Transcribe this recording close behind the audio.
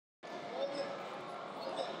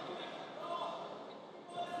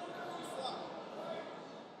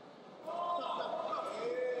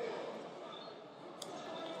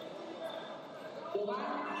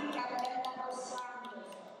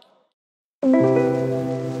Hey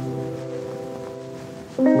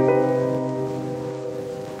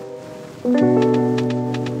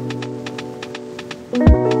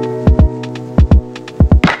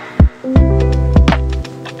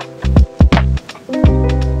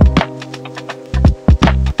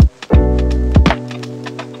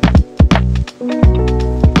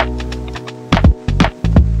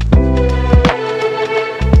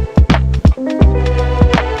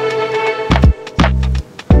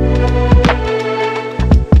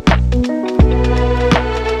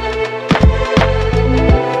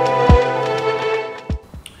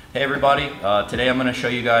everybody, today I'm going to show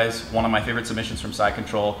you guys one of my favorite submissions from side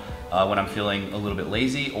control when I'm feeling a little bit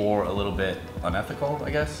lazy or a little bit unethical,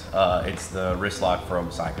 I guess. It's the wrist lock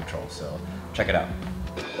from side control, so check it out.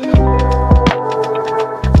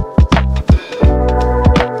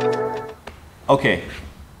 Okay,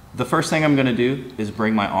 the first thing I'm going to do is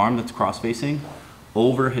bring my arm that's cross-facing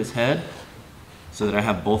over his head so that I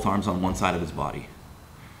have both arms on one side of his body.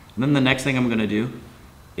 And then the next thing I'm going to do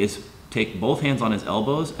is take both hands on his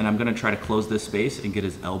elbows, and I'm gonna try to close this space and get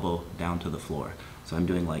his elbow down to the floor. So I'm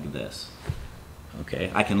doing like this,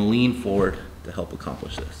 okay? I can lean forward to help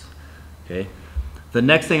accomplish this, okay? The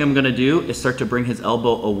next thing I'm gonna do is start to bring his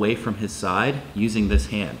elbow away from his side using this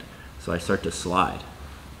hand. So I start to slide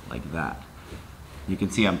like that. You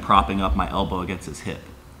can see I'm propping up my elbow against his hip,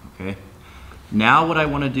 okay? Now what I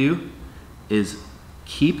wanna do is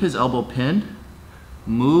keep his elbow pinned,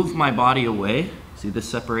 move my body away. See this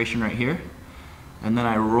separation right here? And then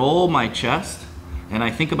I roll my chest and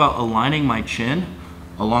I think about aligning my chin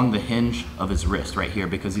along the hinge of his wrist right here,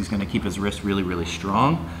 because he's gonna keep his wrist really, really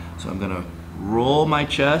strong. So I'm gonna roll my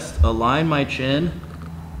chest, align my chin,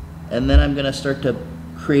 and then I'm gonna start to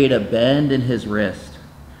create a bend in his wrist.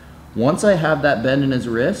 Once I have that bend in his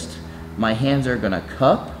wrist, my hands are gonna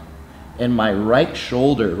cup and my right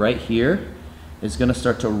shoulder right here is gonna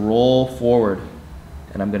start to roll forward,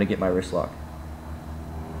 and I'm gonna get my wrist lock.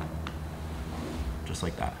 Just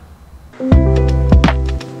like that.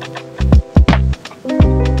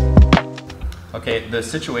 Okay, the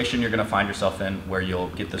situation you're gonna find yourself in where you'll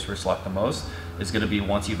get this wrist lock the most is gonna be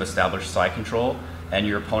once you've established side control and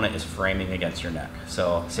your opponent is framing against your neck.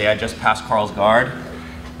 So say I just passed Carl's guard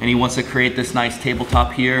and he wants to create this nice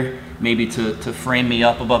tabletop here, maybe to frame me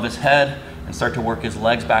up above his head and start to work his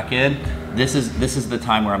legs back in. This is the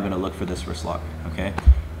time where I'm gonna look for this wrist lock, okay?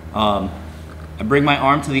 I bring my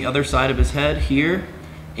arm to the other side of his head here,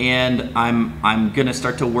 and I'm gonna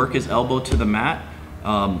start to work his elbow to the mat.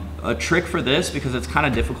 A trick for this, because it's kind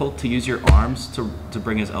of difficult to use your arms to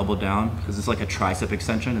bring his elbow down, because it's like a tricep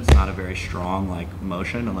extension. It's not a very strong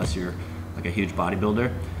motion unless you're like a huge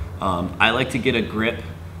bodybuilder. I like to get a grip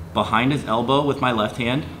behind his elbow with my left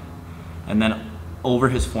hand, and then over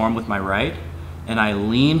his forearm with my right, and I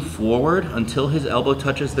lean forward until his elbow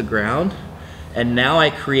touches the ground. And now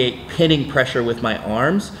I create pinning pressure with my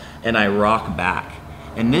arms and I rock back.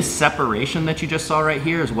 And this separation that you just saw right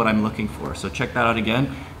here is what I'm looking for. So check that out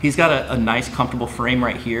again. He's got a nice comfortable frame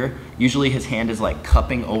right here. Usually his hand is like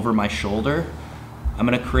cupping over my shoulder. I'm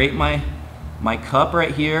gonna create my cup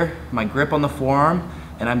right here, my grip on the forearm,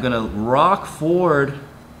 and I'm gonna rock forward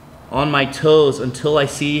on my toes until I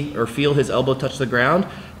see or feel his elbow touch the ground.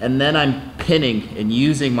 And then I'm pinning and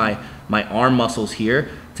using my arm muscles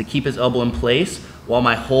here to keep his elbow in place while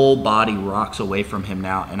my whole body rocks away from him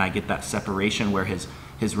now, and I get that separation where his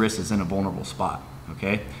wrist is in a vulnerable spot,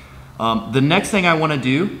 okay? The next thing I wanna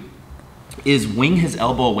do is wing his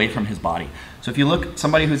elbow away from his body. So if you look,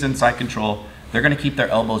 somebody who's in side control, they're gonna keep their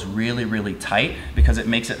elbows really, really tight because it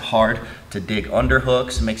makes it hard to dig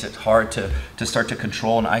underhooks, makes it hard to start to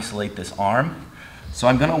control and isolate this arm. So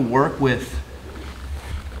I'm gonna work with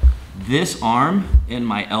this arm and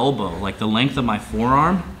my elbow, like the length of my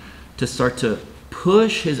forearm, to start to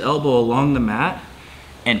push his elbow along the mat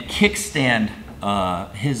and kickstand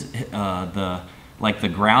the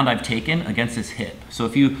ground I've taken against his hip. So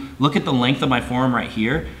if you look at the length of my forearm right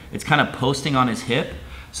here, it's kind of posting on his hip.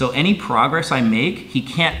 So any progress I make, he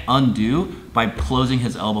can't undo by closing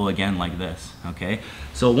his elbow again like this, okay?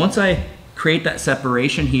 So once I create that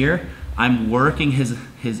separation here, I'm working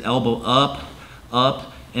his elbow up,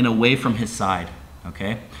 and away from his side,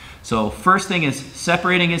 okay? So first thing is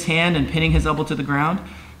separating his hand and pinning his elbow to the ground.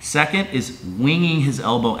 Second is winging his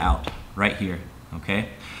elbow out right here, okay?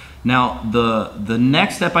 Now the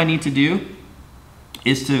next step I need to do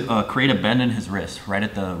is to create a bend in his wrist, right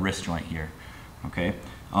at the wrist joint here, okay?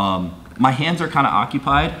 My hands are kind of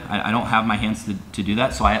occupied. I don't have my hands to do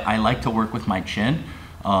that, so I like to work with my chin.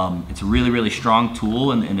 It's a really, really strong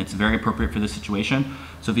tool, and it's very appropriate for this situation.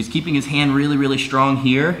 So if he's keeping his hand really, really strong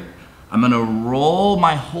here, I'm gonna roll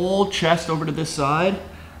my whole chest over to this side.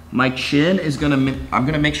 My chin is I'm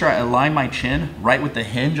gonna make sure I align my chin right with the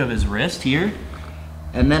hinge of his wrist here.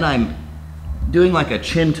 And then I'm doing like a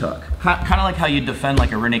chin tuck. Kind of like how you defend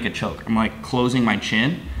like a rear naked choke. I'm like closing my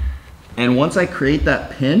chin. And once I create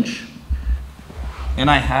that pinch, and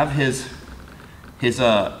I have his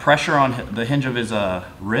pressure on the hinge of his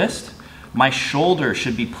wrist, my shoulder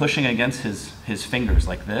should be pushing against his fingers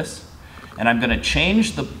like this. And I'm gonna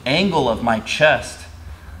change the angle of my chest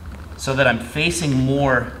so that I'm facing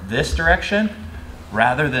more this direction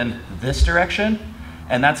rather than this direction.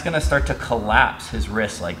 And that's gonna start to collapse his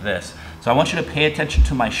wrist like this. So I want you to pay attention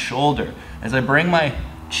to my shoulder. As I bring my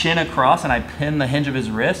chin across and I pin the hinge of his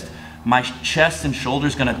wrist, my chest and shoulder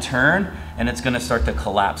is gonna turn and it's gonna start to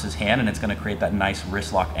collapse his hand and it's gonna create that nice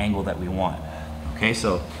wrist lock angle that we want. Okay,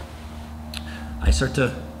 so I start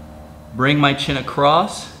to bring my chin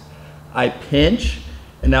across, I pinch,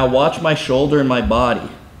 and now watch my shoulder and my body.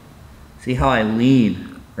 See how I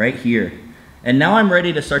lean right here. And now I'm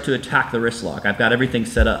ready to start to attack the wrist lock. I've got everything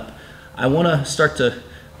set up. I wanna start to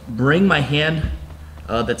bring my hand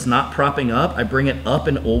that's not propping up, I bring it up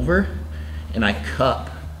and over, and I cup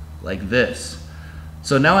like this.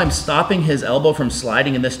 So now I'm stopping his elbow from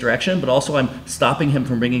sliding in this direction, but also I'm stopping him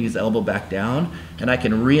from bringing his elbow back down, and I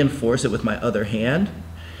can reinforce it with my other hand.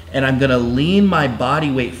 And I'm gonna lean my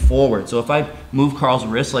body weight forward. So if I move Carl's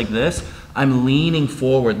wrist like this, I'm leaning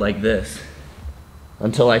forward like this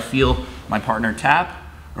until I feel my partner tap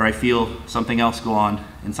or I feel something else go on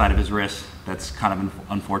inside of his wrist that's kind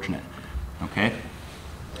of unfortunate, okay?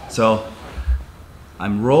 So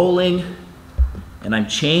I'm rolling and I'm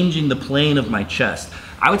changing the plane of my chest.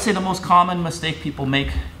 I would say the most common mistake people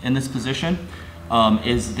make in this position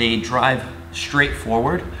is they drive straight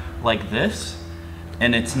forward like this,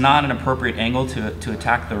 and it's not an appropriate angle to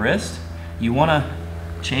attack the wrist. You wanna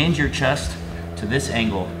change your chest to this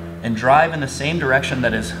angle and drive in the same direction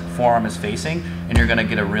that his forearm is facing, and you're gonna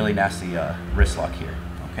get a really nasty wrist lock here,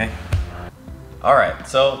 okay? All right,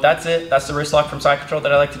 so that's it. That's the wrist lock from Side Control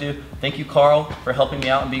that I like to do. Thank you, Carl, for helping me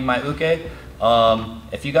out and being my uke.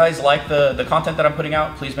 If you guys like the content that I'm putting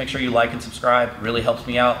out, please make sure you like and subscribe. It really helps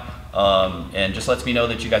me out, and just lets me know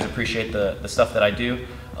that you guys appreciate the stuff that I do.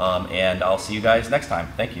 And I'll see you guys next time.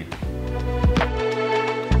 Thank you.